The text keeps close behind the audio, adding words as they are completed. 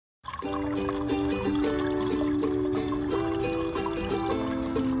So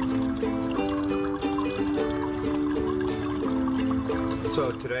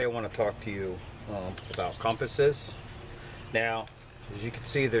today I want to talk to you about compasses. Now, as you can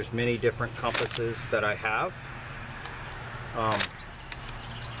see, there's many different compasses that I have.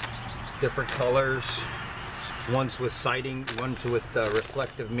 Different colors, ones with sighting, ones with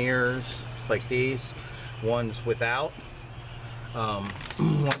reflective mirrors like these, ones without,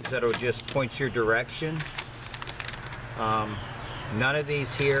 ones that'll just point your direction. None of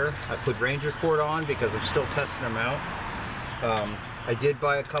these here I put Ranger cord on because I'm still testing them out. I did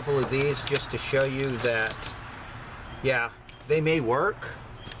buy a couple of these just to show you that, yeah, they may work,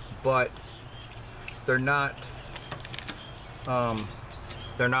 but they're not a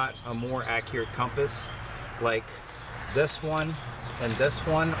more accurate compass. Like this one and this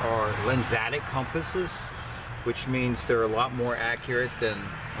one are lensatic compasses, which means they're a lot more accurate than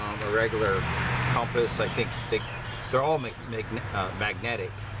a regular compass. I think they're all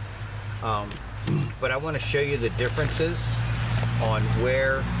magnetic. But I want to show you the differences on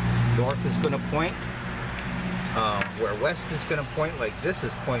where north is going to point, where west is going to point. Like this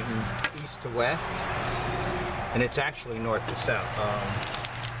is pointing east to west, and it's actually north to south.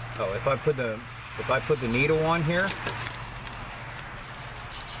 Oh, if I put the needle on here,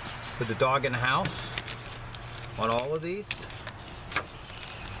 put the dog in the house on all of these,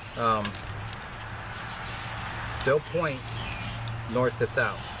 they'll point north to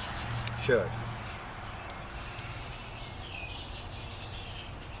south. Should.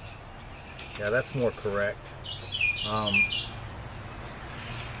 Yeah, that's more correct.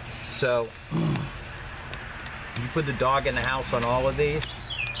 So you put the dog in the house on all of these,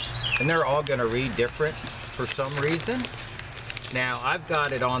 and they're all going to read different for some reason. Now, I've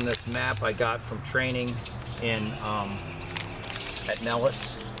got it on this map I got from training in at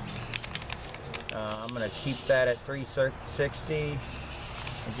Nellis. I'm going to keep that at 360 and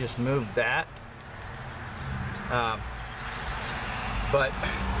just move that. But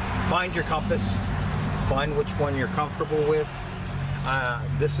find your compass, find which one you're comfortable with.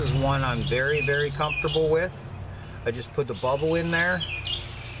 This is one I'm very, very comfortable with. I just put the bubble in there,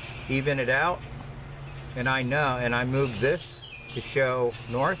 even it out, and I know, and I move this to show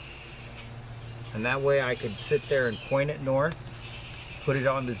north, and that way I could sit there and point it north, put it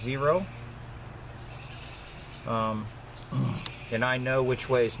on the 0, and I know which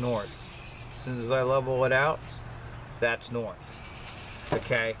way is north. As soon as I level it out, that's north.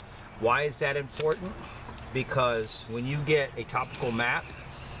 Okay, why is that important? Because when you get a topical map,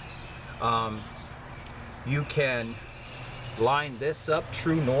 you can line this up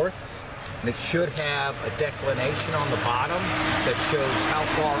true north, and it should have a declination on the bottom that shows how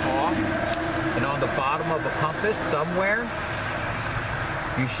far off, and on the bottom of a compass somewhere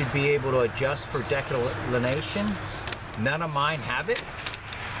you should be able to adjust for declination. None of mine have it,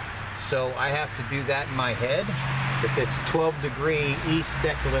 so I have to do that in my head. If it's 12-degree east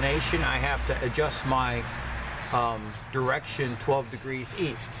declination, I have to adjust my direction 12 degrees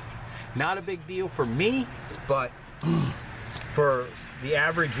east. Not a big deal for me, but for the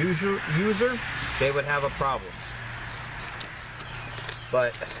average user, they would have a problem.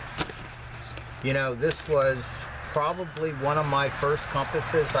 But, you know, this was probably one of my first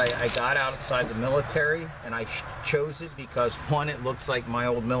compasses I got outside the military, and I chose it because, one, it looks like my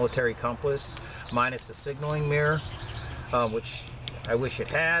old military compass, minus the signaling mirror, which I wish it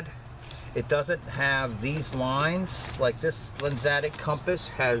had. It doesn't have these lines, like this lensatic compass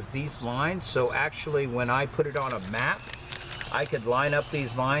has these lines, so actually when I put it on a map, I could line up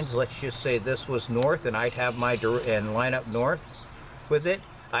these lines. Let's just say this was north, and I'd have my and line up north with it.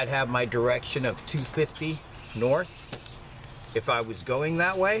 I'd have my direction of 250 north if I was going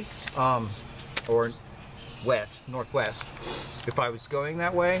that way, or west, northwest, if I was going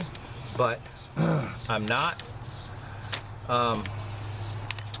that way, but I'm not.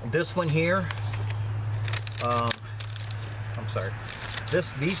 This one here, I'm sorry,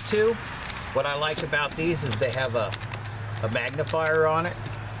 these two, what I like about these is they have a magnifier on it,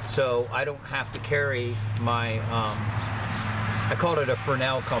 so I don't have to carry my, I called it a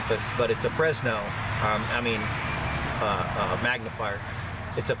Fresnel compass, but it's a Fresno, magnifier.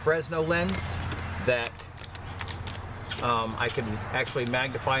 It's a Fresno lens that I can actually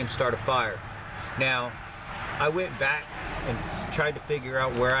magnify and start a fire. Now, I went back and tried to figure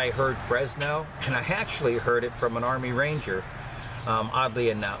out where I heard Fresno, and I actually heard it from an Army Ranger, oddly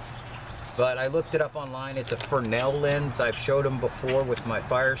enough. But I looked it up online. It's a Fresnel lens. I've showed them before with my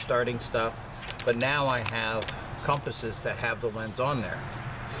fire starting stuff, but now I have compasses that have the lens on there.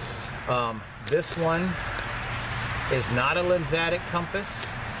 This one is not a lensatic compass.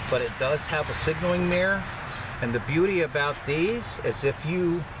 but it does have a signaling mirror. And the beauty about these is if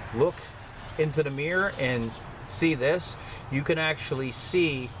you look into the mirror and see this, you can actually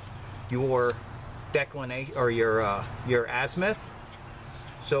see your declination or your azimuth.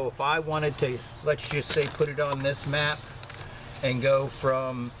 So if I wanted to, let's just say, put it on this map and go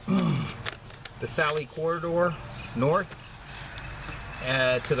from the Sally Corridor north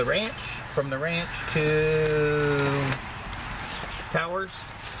to the ranch, from the ranch to Towers,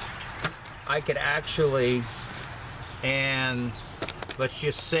 I could actually, and let's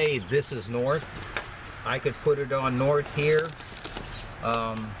just say this is north, I could put it on north here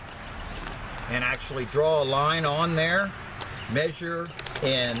and actually draw a line on there, measure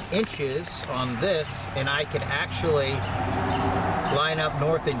in inches on this, and I could actually line up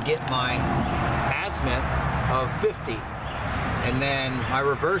north and get my azimuth of 50. And then my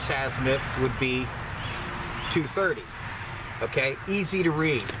reverse azimuth would be 230. Okay, easy to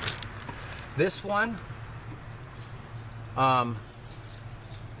read. This one,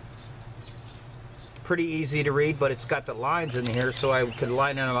 pretty easy to read, but it's got the lines in here, so I could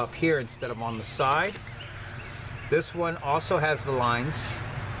line them up here instead of on the side. This one also has the lines.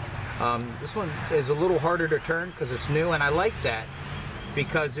 This one is a little harder to turn because it's new, and I like that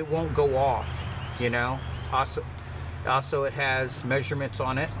because it won't go off, you know. Also it has measurements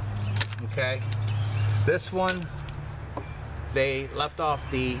on it. Okay, this one they left off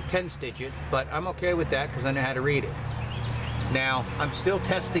the 10s digit, but I'm okay with that because I know how to read it. Now I'm still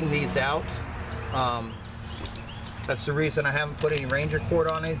testing these out. That's the reason I haven't put any Ranger cord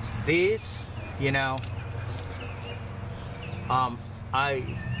on it. These, you know,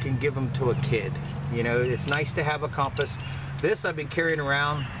 I can give them to a kid. You know, it's nice to have a compass. This I've been carrying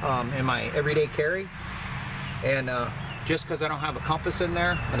around in my everyday carry, and just because I don't have a compass in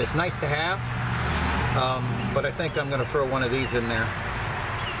there, and it's nice to have, but I think I'm going to throw one of these in there.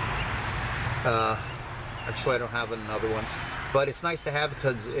 Actually, I don't have another one, but it's nice to have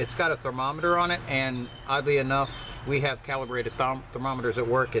because it's got a thermometer on it, and oddly enough, we have calibrated thermometers at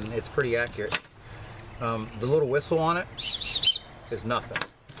work, and it's pretty accurate. The little whistle on it is nothing,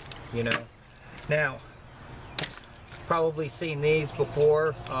 you know. Now, probably seen these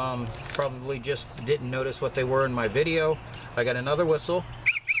before, probably just didn't notice what they were in my video. I got another whistle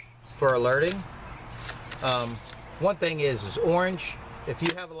for alerting. One thing is orange. If you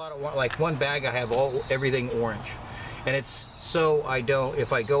have a lot of, like one bag, I have everything orange, and it's so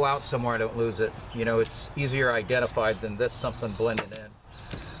if I go out somewhere, I don't lose it. You know, it's easier identified than this something blended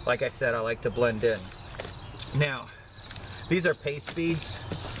in. Like I said, I like to blend in. Now, these are paste beads.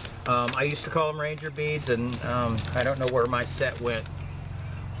 I used to call them Ranger beads, and I don't know where my set went.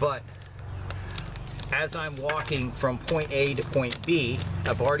 But as I'm walking from point A to point B,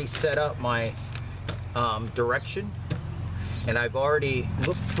 I've already set up my direction, and I've already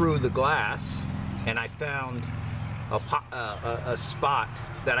looked through the glass, and I found a spot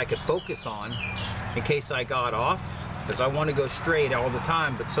that I could focus on in case I got off, because I want to go straight all the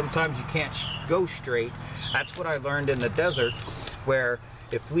time, but sometimes you can't go straight. That's what I learned in the desert, where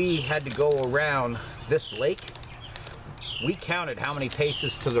if we had to go around this lake, we counted how many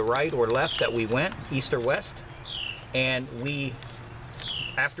paces to the right or left that we went, east or west, and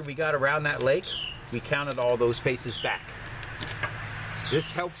after we got around that lake, we counted all those paces back.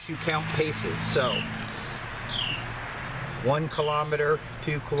 This helps you count paces. So 1 kilometer,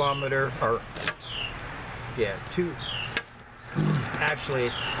 2 kilometer, or yeah, actually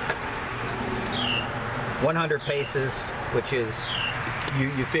it's 100 paces, which is,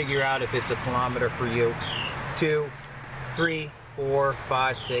 you figure out if it's a kilometer for you. 2, 3, 4,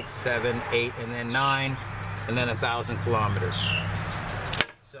 5, 6, 7, 8, and then 9, and then 1,000 kilometers.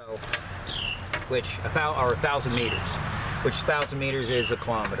 So, which 1,000 meters, which 1,000 meters is a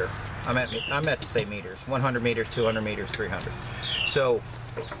kilometer. I meant to say meters. 100 meters, 200 meters, 300. So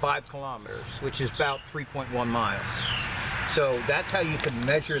 5 kilometers, which is about 3.1 miles. So that's how you can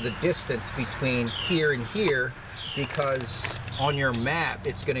measure the distance between here and here, because on your map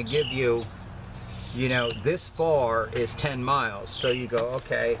it's going to give you, you know, this far is 10 miles. So you go,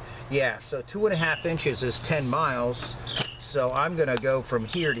 okay, yeah, so 2.5 inches is 10 miles. So I'm going to go from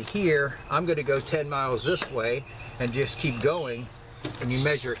here to here. I'm going to go 10 miles this way and just keep going, and you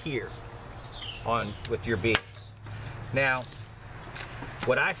measure here with your beads. Now,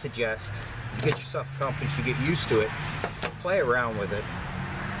 what I suggest, you get yourself a compass, you get used to it, play around with it.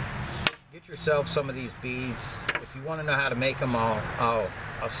 Get yourself some of these beads. If you want to know how to make them, I'll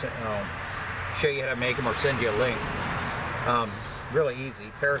show you how to make them or send you a link. Really easy.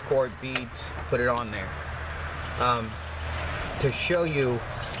 Paracord beads, put it on there. To show you,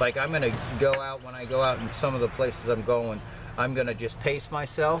 like I'm going to go out, when I go out in some of the places I'm going, I'm gonna just pace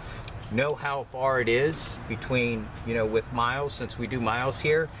myself, know how far it is between, you know, with miles, since we do miles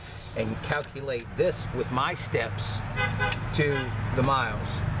here, and calculate this with my steps to the miles.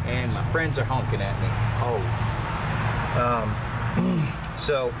 And my friends are honking at me, always.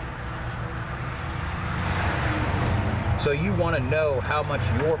 So you want to know how much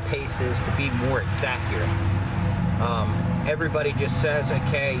your pace is to be more accurate. Everybody just says,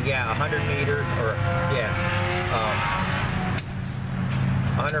 okay, yeah, 100 meters, or yeah,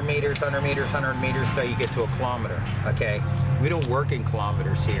 100 meters, 100 meters, 100 meters till you get to a kilometer. Okay, we don't work in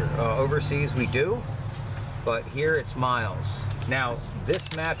kilometers here. Overseas we do, but here it's miles. Now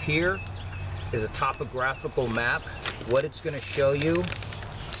this map here is a topographical map. What it's going to show you,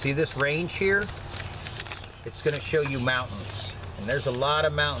 see this range here? It's going to show you mountains, and there's a lot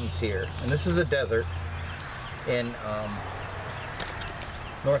of mountains here, and this is a desert in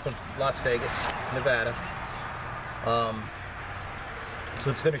north of Las Vegas, Nevada. So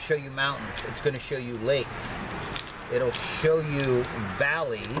it's going to show you mountains, it's going to show you lakes, it'll show you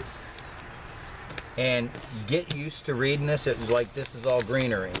valleys, and get used to reading this. It was like, this is all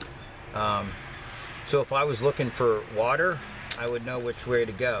greenery. So if I was looking for water, I would know which way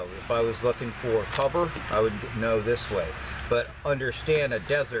to go. If I was looking for cover, I would know this way. But understand, a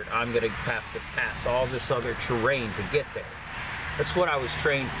desert, I'm going to have to pass all this other terrain to get there. That's what I was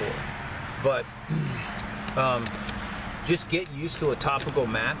trained for. But just get used to a topical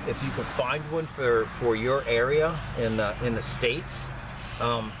map. If you can find one for your area in the States,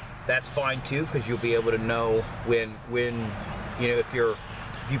 that's fine too, because you'll be able to know when you know, if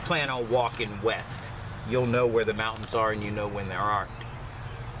you plan on walking west, you'll know where the mountains are, and you know when there aren't,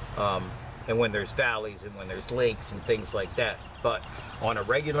 and when there's valleys and when there's lakes and things like that. But on a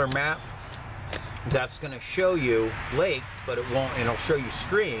regular map, that's going to show you lakes, but it won't, and it'll show you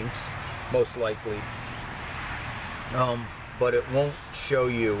streams most likely, but it won't show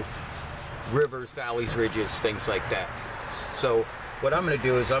you rivers, valleys, ridges, things like that. So what I'm going to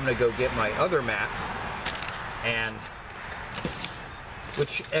do is I'm going to go get my other map, and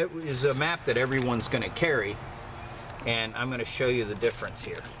which is a map that everyone's going to carry, and I'm going to show you the difference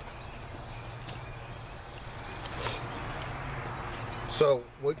here. So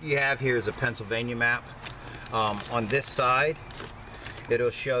what you have here is a Pennsylvania map. On this side, it'll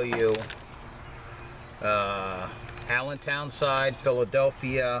show you Allentown side,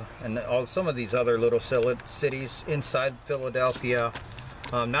 Philadelphia, and some of these other little cities inside Philadelphia.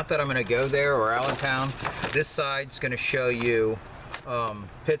 Not that I'm going to go there, or Allentown. This side's going to show you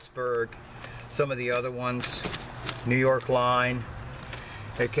Pittsburgh, some of the other ones, New York line.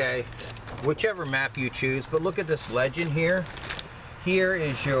 Okay, whichever map you choose. But look at this legend here. Here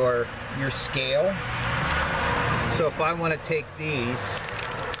is your scale. So if I want to take these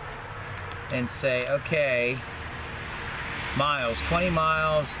and say, okay, miles, 20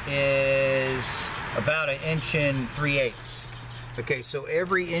 miles is about 1 3/8 inches. Okay, so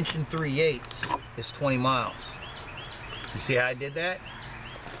every 1 3/8 inches is 20 miles. You see how I did that?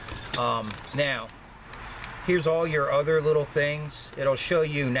 Now, here's all your other little things. It'll show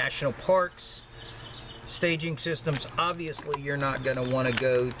you national parks, staging systems. Obviously, you're not going to want to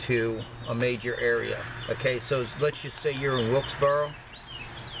go to a major area. Okay, so let's just say you're in Wilkesboro.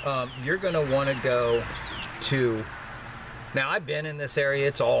 You're going to want to go to, now I've been in this area,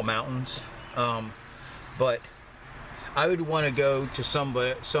 it's all mountains, but I would want to go to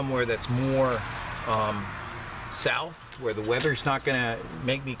somewhere that's more south, where the weather's not going to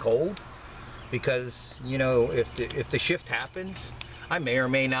make me cold, because, you know, if the shift happens, I may or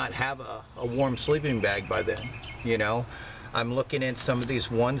may not have a warm sleeping bag by then. You know, I'm looking at some of these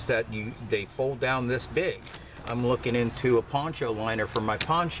ones that they fold down this big. I'm looking into a poncho liner for my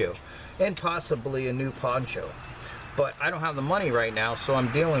poncho, and possibly a new poncho. But I don't have the money right now, so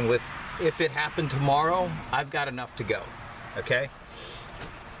I'm dealing with, if it happened tomorrow, I've got enough to go. Okay?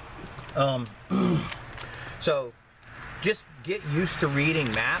 So just get used to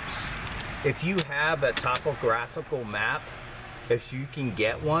reading maps. If you have a topographical map, if you can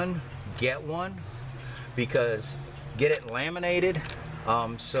get one, because get it laminated,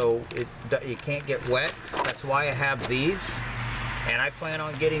 so it can't get wet. That's why I have these, and I plan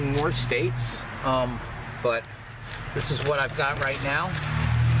on getting more states, but this is what I've got right now.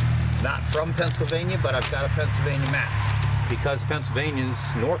 Not from Pennsylvania, but I've got a Pennsylvania map, because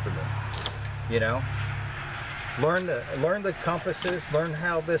Pennsylvania's north of it. You know, learn the compasses, learn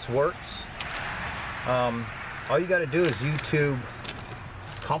how this works. All you got to do is YouTube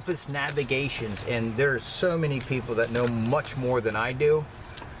compass navigations, and there's so many people that know much more than I do.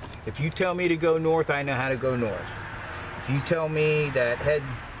 If you tell me to go north, I know how to go north. If you tell me that head,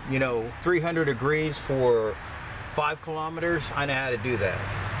 you know, 300 degrees for 5 kilometers, I know how to do that.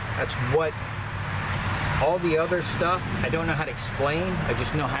 That's what, all the other stuff, I don't know how to explain, I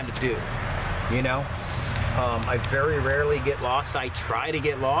just know how to do, you know? I very rarely get lost. I try to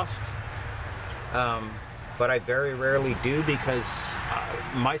get lost, but I very rarely do, because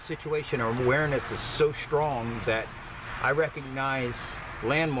my situation awareness is so strong that I recognize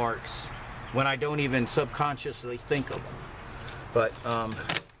landmarks when I don't even subconsciously think of them. But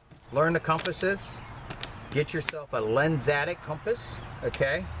learn the compasses. Get yourself a Lensatic compass,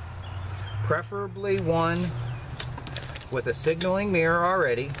 okay? Preferably one with a signaling mirror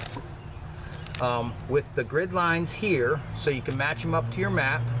already, with the grid lines here so you can match them up to your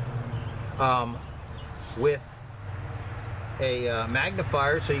map, with a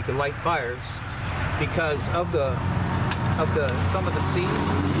magnifier so you can light fires, because of some of the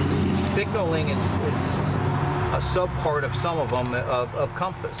C's, signaling is a sub part of some of them of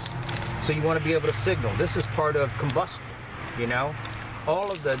compass. So you want to be able to signal. This is part of combustion, you know?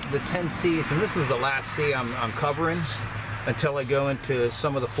 All of the 10 C's, and this is the last C I'm covering until I go into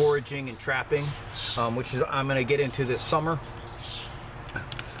some of the foraging and trapping, which is I'm going to get into this summer.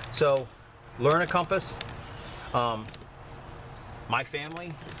 So learn a compass. My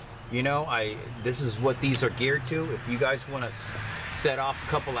family, you know, this is what these are geared to. If you guys want to set off a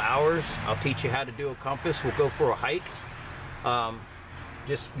couple of hours, I'll teach you how to do a compass. We'll go for a hike.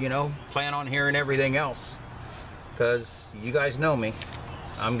 Just, you know, plan on hearing everything else, because you guys know me.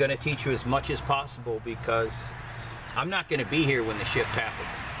 I'm going to teach you as much as possible, because I'm not going to be here when the shift happens,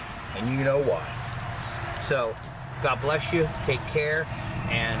 and you know why. So God bless you, take care,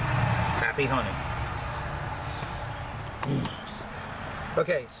 and happy hunting.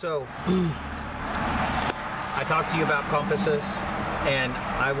 Okay, so I talked to you about compasses, and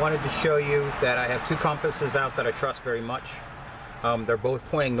I wanted to show you that I have 2 compasses out that I trust very much. They're both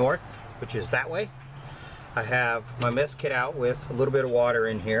pointing north, which is that way. I have my mess kit out with a little bit of water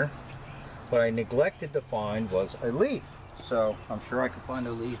in here. What I neglected to find was a leaf. So I'm sure I could find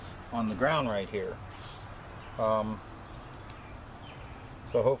a leaf on the ground right here. So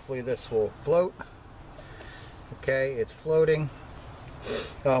hopefully this will float. Okay, it's floating.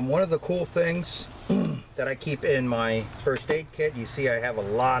 One of the cool things that I keep in my first aid kit, you see I have a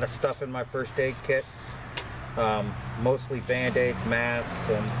lot of stuff in my first aid kit. Mostly band-aids, masks,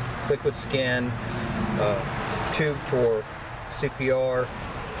 some liquid skin, tube for CPR,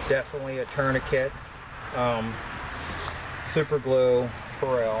 definitely a tourniquet, super glue,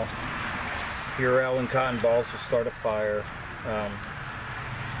 Purell and cotton balls to start a fire,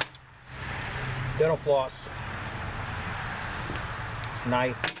 dental floss,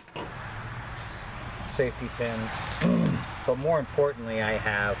 knife, safety pins, but more importantly I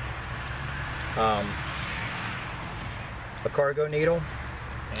have a cargo needle,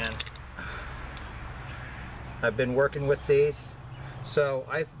 and I've been working with these. So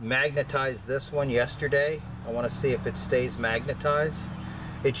I've magnetized this one yesterday. I want to see if it stays magnetized.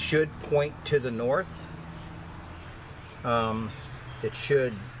 It should point to the north. It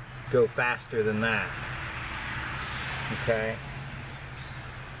should go faster than that. Okay.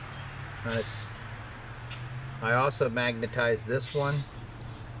 I also magnetized this one.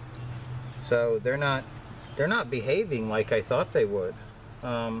 So they're not behaving like I thought they would.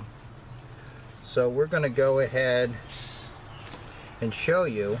 So we're going to go ahead and show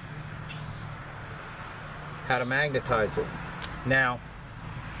you how to magnetize it. Now,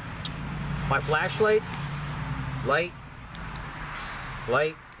 my flashlight, light,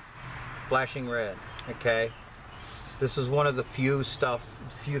 flashing red. Okay, this is one of the few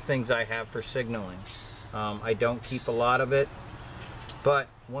things I have for signaling. I don't keep a lot of it, but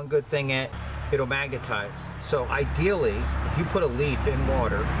one good thing it'll magnetize. So ideally, if you put a leaf in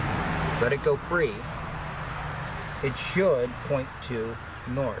water, let it go free, it should point to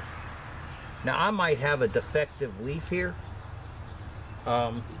north. Now I might have a defective leaf here.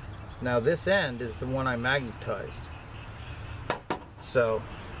 Now this end is the one I magnetized. So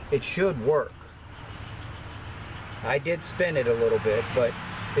it should work. I did spin it a little bit, but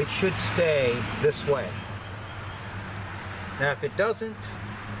it should stay this way. Now if it doesn't,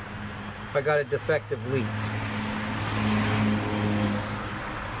 I got a defective leaf.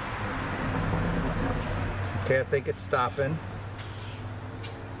 Okay, I think it's stopping.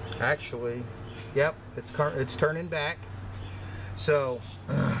 Actually, yep, it's turning back. So,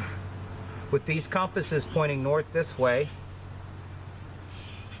 with these compasses pointing north this way,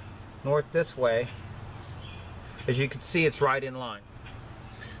 as you can see, it's right in line.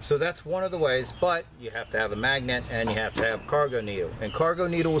 So that's one of the ways, but you have to have a magnet and you have to have a cargo needle. And cargo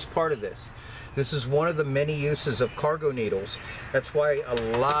needle was part of this. This is one of the many uses of cargo needles. That's why a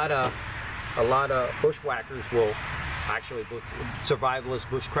lot of a lot of bushwhackers will, actually survivalist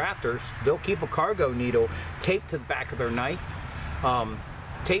bushcrafters, they'll keep a cargo needle taped to the back of their knife,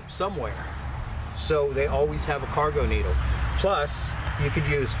 taped somewhere, so they always have a cargo needle. Plus, you could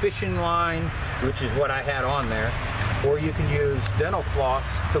use fishing line, which is what I had on there, or you can use dental floss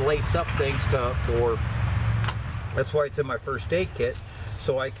to lace up things that's why it's in my first aid kit,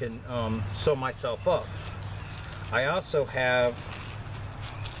 so I can sew myself up. I also have,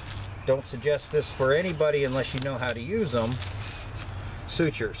 don't suggest this for anybody unless you know how to use them,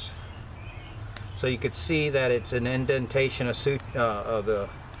 sutures. So you could see that it's an indentation of the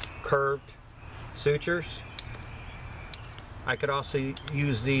curved sutures. I could also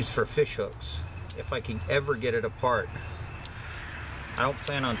use these for fish hooks if I can ever get it apart. I don't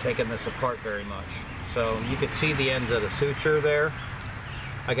plan on taking this apart very much. So you could see the ends of the suture there.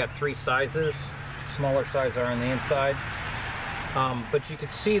 I got 3 sizes. Smaller size are on the inside. But you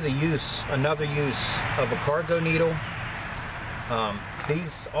could see the use, another use of a cargo needle.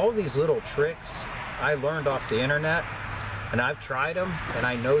 All these little tricks I learned off the internet, and I've tried them, and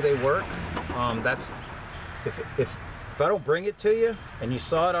I know they work. If I don't bring it to you and you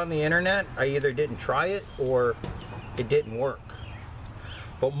saw it on the internet, I either didn't try it or it didn't work.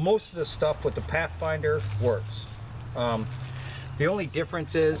 But most of the stuff with the Pathfinder works. The only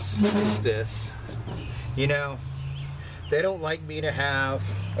difference is this. You know, they don't like me to have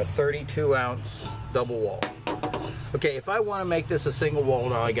a 32-ounce double wall. Okay, if I want to make this a single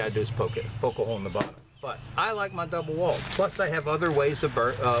wall, all I gotta do is poke a hole in the bottom. But I like my double wall. Plus, I have other ways of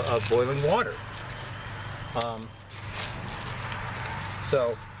boiling water.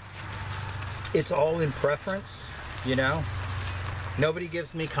 So it's all in preference, you know. Nobody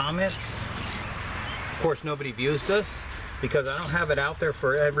gives me comments. Of course, nobody views this because I don't have it out there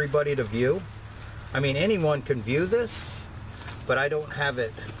for everybody to view. I mean, anyone can view this, but I don't have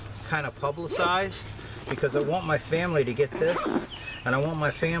it kind of publicized because I want my family to get this, and I want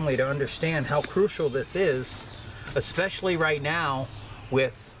my family to understand how crucial this is, especially right now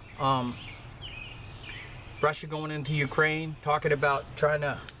with Russia going into Ukraine, talking about trying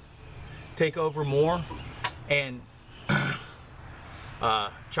to take over more, and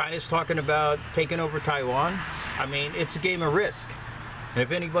China's talking about taking over Taiwan. I mean, it's a game of Risk. And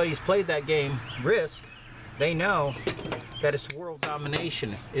if anybody's played that game, Risk, they know that it's world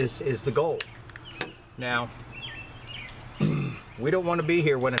domination is the goal. Now, we don't want to be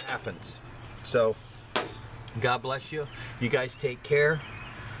here when it happens. So, God bless you. You guys take care.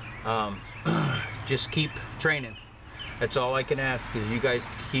 Just keep training. That's all I can ask, is you guys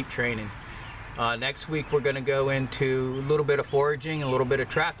keep training. Next week we're going to go into a little bit of foraging and a little bit of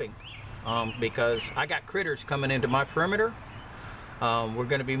trapping, because I got critters coming into my perimeter. We're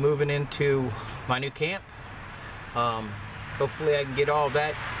going to be moving into my new camp. Hopefully I can get all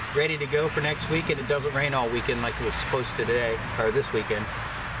that ready to go for next week and it doesn't rain all weekend like it was supposed to today, or this weekend.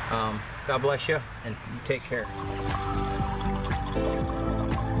 God bless you, and you take care.